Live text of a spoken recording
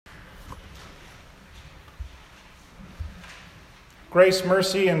Grace,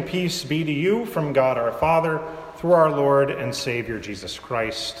 mercy, and peace be to you from God our Father, through our Lord and Savior Jesus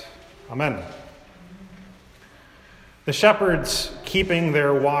Christ. Amen. The shepherds, keeping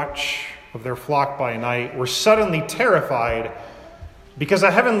their watch of their flock by night, were suddenly terrified because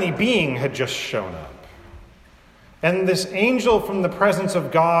a heavenly being had just shown up. And this angel from the presence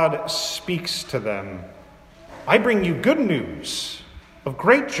of God speaks to them. I bring you good news of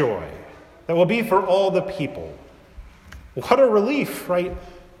great joy that will be for all the people. What a relief, right?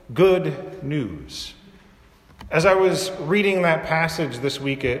 Good news. As I was reading that passage this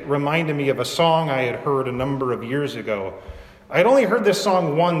week, it reminded me of a song I had heard a number of years ago. I had only heard this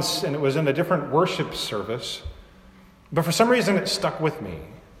song once, and it was in a different worship service. But for some reason, it stuck with me.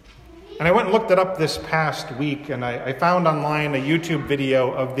 And I went and looked it up this past week, and I found online a YouTube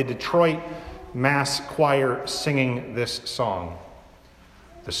video of the Detroit Mass Choir singing this song.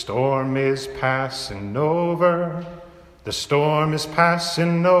 The storm is passing over. The storm is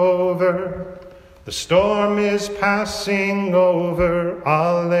passing over. The storm is passing over.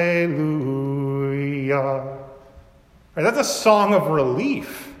 Alleluia. Right, that's a song of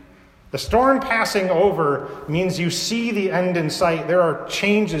relief. The storm passing over means you see the end in sight. There are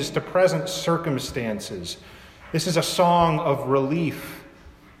changes to present circumstances. This is a song of relief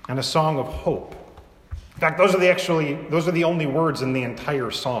and a song of hope. In fact, those are the only words in the entire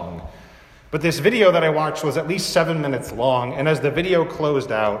song. But this video that I watched was at least 7 minutes long, and as the video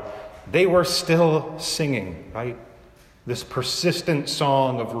closed out, they were still singing, right? This persistent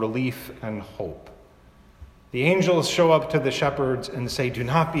song of relief and hope. The angels show up to the shepherds and say, do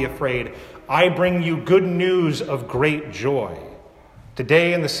not be afraid. I bring you good news of great joy.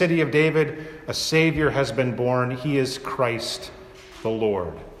 Today in the city of David, a Savior has been born. He is Christ the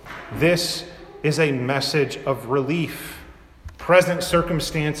Lord. This is a message of relief. Present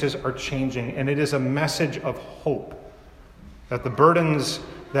circumstances are changing, and it is a message of hope that the burdens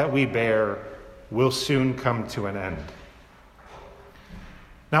that we bear will soon come to an end.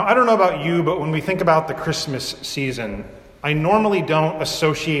 Now, I don't know about you, but when we think about the Christmas season, I normally don't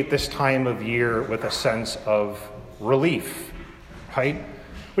associate this time of year with a sense of relief, right?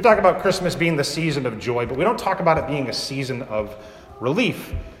 We talk about Christmas being the season of joy, but we don't talk about it being a season of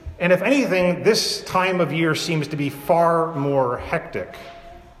relief. And if anything, this time of year seems to be far more hectic,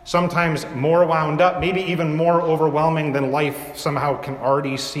 sometimes more wound up, maybe even more overwhelming than life somehow can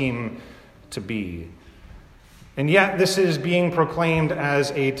already seem to be. And yet this is being proclaimed as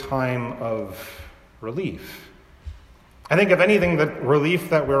a time of relief. I think if anything, the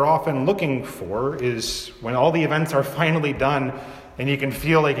relief that we're often looking for is when all the events are finally done and you can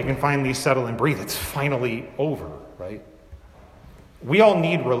feel like you can finally settle and breathe. It's finally over, right? We all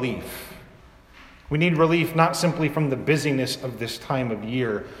need relief. We need relief not simply from the busyness of this time of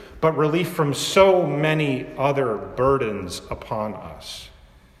year, but relief from so many other burdens upon us.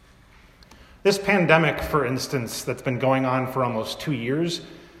 This pandemic, for instance, that's been going on for almost 2 years,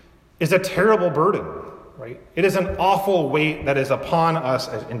 is a terrible burden, right? It is an awful weight that is upon us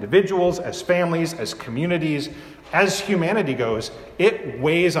as individuals, as families, as communities, as humanity goes. It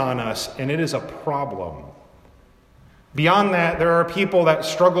weighs on us, and it is a problem. Beyond that, there are people that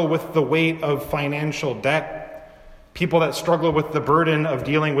struggle with the weight of financial debt, people that struggle with the burden of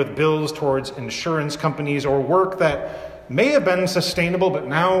dealing with bills towards insurance companies or work that may have been sustainable, but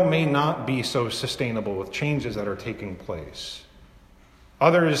now may not be so sustainable with changes that are taking place.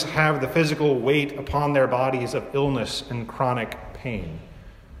 Others have the physical weight upon their bodies of illness and chronic pain.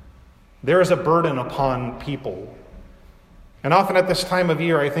 There is a burden upon people. And often at this time of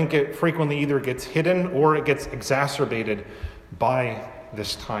year, I think it frequently either gets hidden or it gets exacerbated by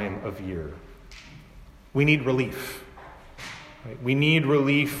this time of year. We need relief. Right? We need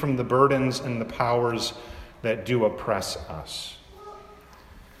relief from the burdens and the powers that do oppress us.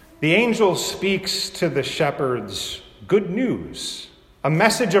 The angel speaks to the shepherds good news, a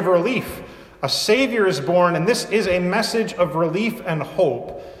message of relief. A Savior is born, and this is a message of relief and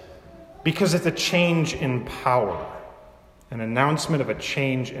hope because it's a change in power, an announcement of a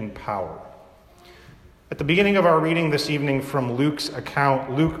change in power. At the beginning of our reading this evening from Luke's account,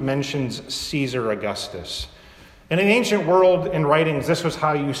 Luke mentions Caesar Augustus. In an ancient world, in writings, this was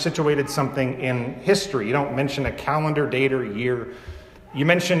how you situated something in history. You don't mention a calendar date or year. You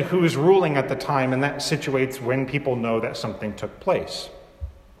mention who's ruling at the time, and that situates when people know that something took place.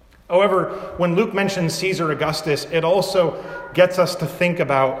 However, when Luke mentions Caesar Augustus, it also gets us to think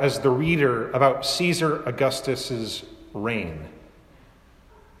about, as the reader, about Caesar Augustus's reign.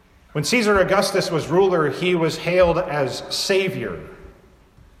 When Caesar Augustus was ruler, he was hailed as Savior.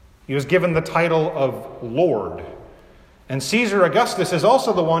 He was given the title of Lord. And Caesar Augustus is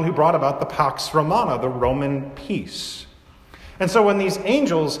also the one who brought about the Pax Romana, the Roman peace. And so when these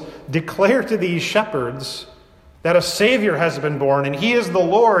angels declare to these shepherds that a Savior has been born, and he is the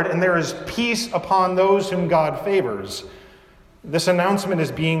Lord, and there is peace upon those whom God favors, this announcement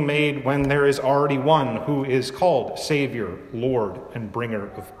is being made when there is already one who is called Savior, Lord, and bringer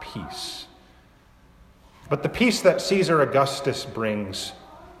of peace. But the peace that Caesar Augustus brings,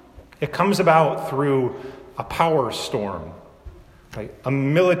 it comes about through a power storm, right? A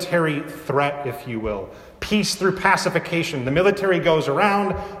military threat, if you will. Peace through pacification. The military goes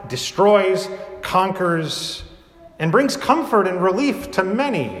around, destroys, conquers, and brings comfort and relief to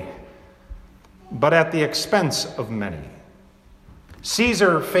many, but at the expense of many.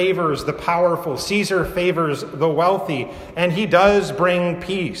 Caesar favors the powerful. Caesar favors the wealthy, and he does bring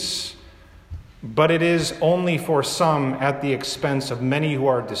peace. But it is only for some at the expense of many who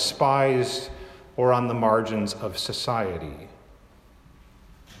are despised or on the margins of society.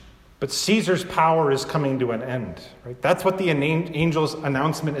 But Caesar's power is coming to an end. Right? That's what the angel's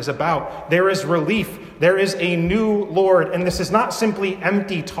announcement is about. There is relief. There is a new Lord. And this is not simply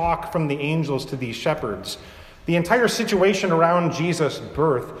empty talk from the angels to these shepherds. The entire situation around Jesus'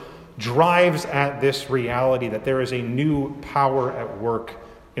 birth drives at this reality that there is a new power at work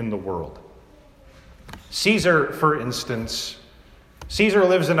in the world. Caesar, for instance, Caesar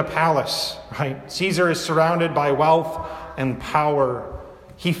lives in a palace, right? Caesar is surrounded by wealth and power.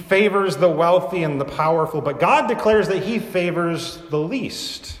 He favors the wealthy and the powerful, but God declares that he favors the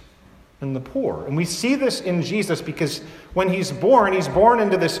least and the poor. And we see this in Jesus because when he's born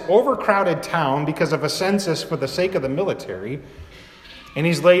into this overcrowded town because of a census for the sake of the military, and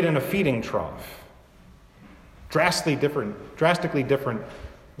he's laid in a feeding trough. Drastically different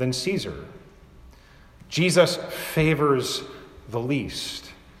than Caesar. Jesus favors the least.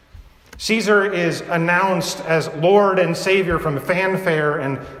 Caesar is announced as Lord and Savior from fanfare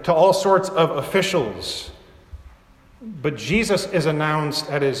and to all sorts of officials. But Jesus is announced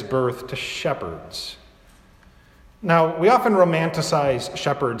at his birth to shepherds. Now, we often romanticize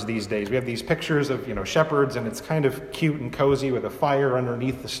shepherds these days. We have these pictures of, shepherds, and it's kind of cute and cozy with a fire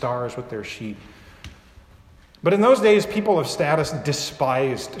underneath the stars with their sheep. But in those days, people of status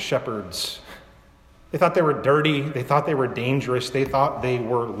despised shepherds. They thought they were dirty. They thought they were dangerous. They thought they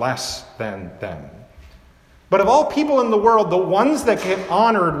were less than them. But of all people in the world, the ones that get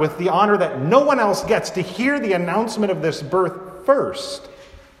honored with the honor that no one else gets to hear the announcement of this birth first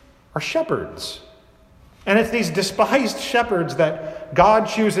are shepherds. And it's these despised shepherds that God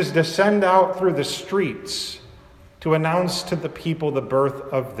chooses to send out through the streets to announce to the people the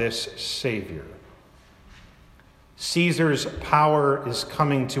birth of this Savior. Caesar's power is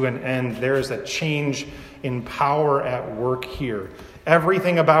coming to an end. There is a change in power at work here.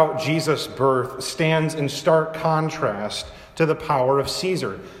 Everything about Jesus' birth stands in stark contrast to the power of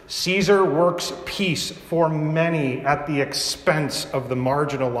Caesar. Caesar works peace for many at the expense of the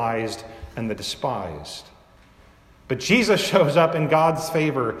marginalized and the despised. But Jesus shows up in God's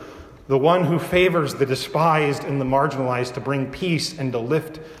favor, the one who favors the despised and the marginalized, to bring peace and to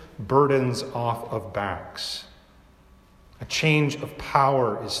lift burdens off of backs. A change of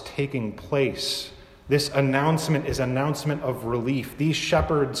power is taking place. This announcement is an announcement of relief. These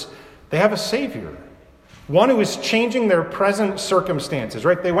shepherds, they have a Savior. One who is changing their present circumstances,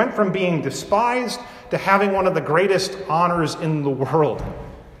 right? They went from being despised to having one of the greatest honors in the world,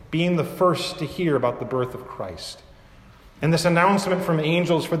 being the first to hear about the birth of Christ. And this announcement from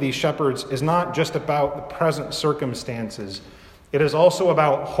angels for these shepherds is not just about the present circumstances. It is also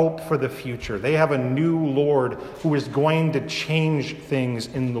about hope for the future. They have a new Lord who is going to change things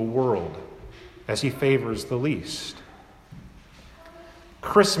in the world as he favors the least.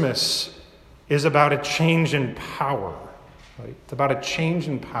 Christmas is about a change in power. Right? It's about a change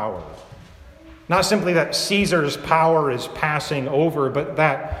in power. Not simply that Caesar's power is passing over, but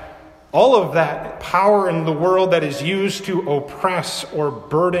that all of that power in the world that is used to oppress or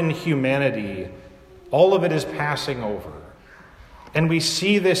burden humanity, all of it is passing over. And we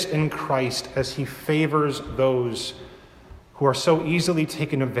see this in Christ as he favors those who are so easily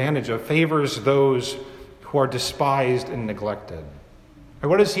taken advantage of, favors those who are despised and neglected. And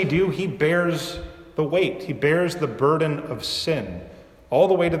what does he do? He bears the weight. He bears the burden of sin all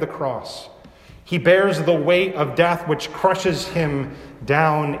the way to the cross. He bears the weight of death, which crushes him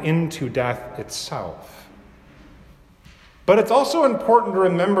down into death itself. But it's also important to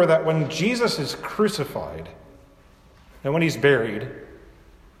remember that when Jesus is crucified and when he's buried,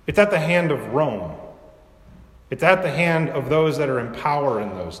 it's at the hand of Rome. It's at the hand of those that are in power in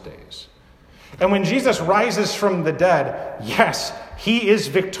those days. And when Jesus rises from the dead, yes, he is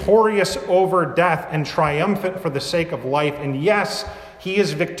victorious over death and triumphant for the sake of life. And yes, he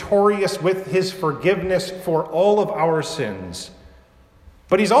is victorious with his forgiveness for all of our sins.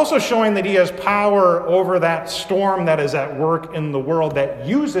 But he's also showing that he has power over that storm that is at work in the world that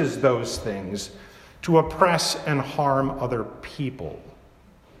uses those things to oppress and harm other people.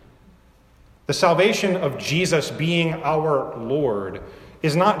 The salvation of Jesus being our Lord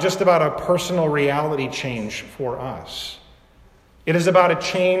is not just about a personal reality change for us. It is about a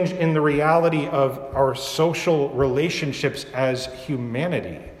change in the reality of our social relationships as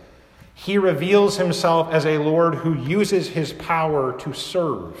humanity. He reveals himself as a Lord who uses his power to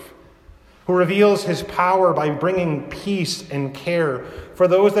serve, who reveals his power by bringing peace and care for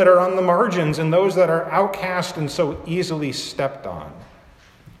those that are on the margins and those that are outcast and so easily stepped on.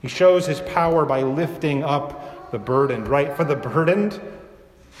 He shows his power by lifting up the burdened, right? For the burdened,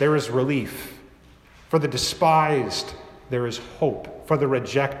 there is relief. For the despised, there is hope. For the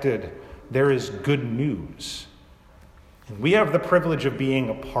rejected, there is good news. And we have the privilege of being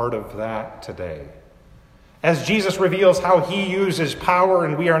a part of that today. As Jesus reveals how he uses power,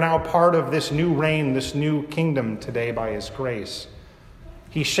 and we are now part of this new reign, this new kingdom today by his grace,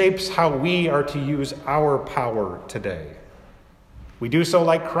 he shapes how we are to use our power today. We do so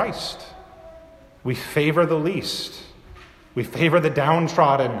like Christ. We favor the least. We favor the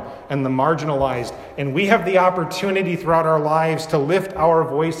downtrodden and the marginalized. And we have the opportunity throughout our lives to lift our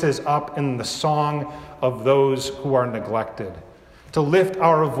voices up in the song of those who are neglected. To lift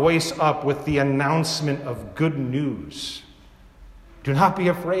our voice up with the announcement of good news. Do not be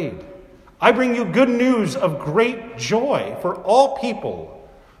afraid. I bring you good news of great joy for all people.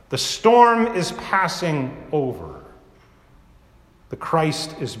 The storm is passing over. The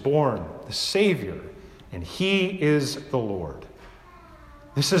Christ is born, the Savior, and he is the Lord.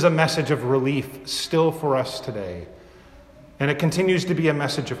 This is a message of relief still for us today. And it continues to be a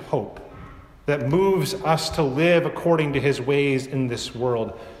message of hope that moves us to live according to his ways in this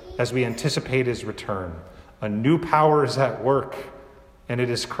world as we anticipate his return. A new power is at work, and it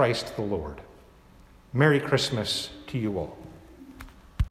is Christ the Lord. Merry Christmas to you all.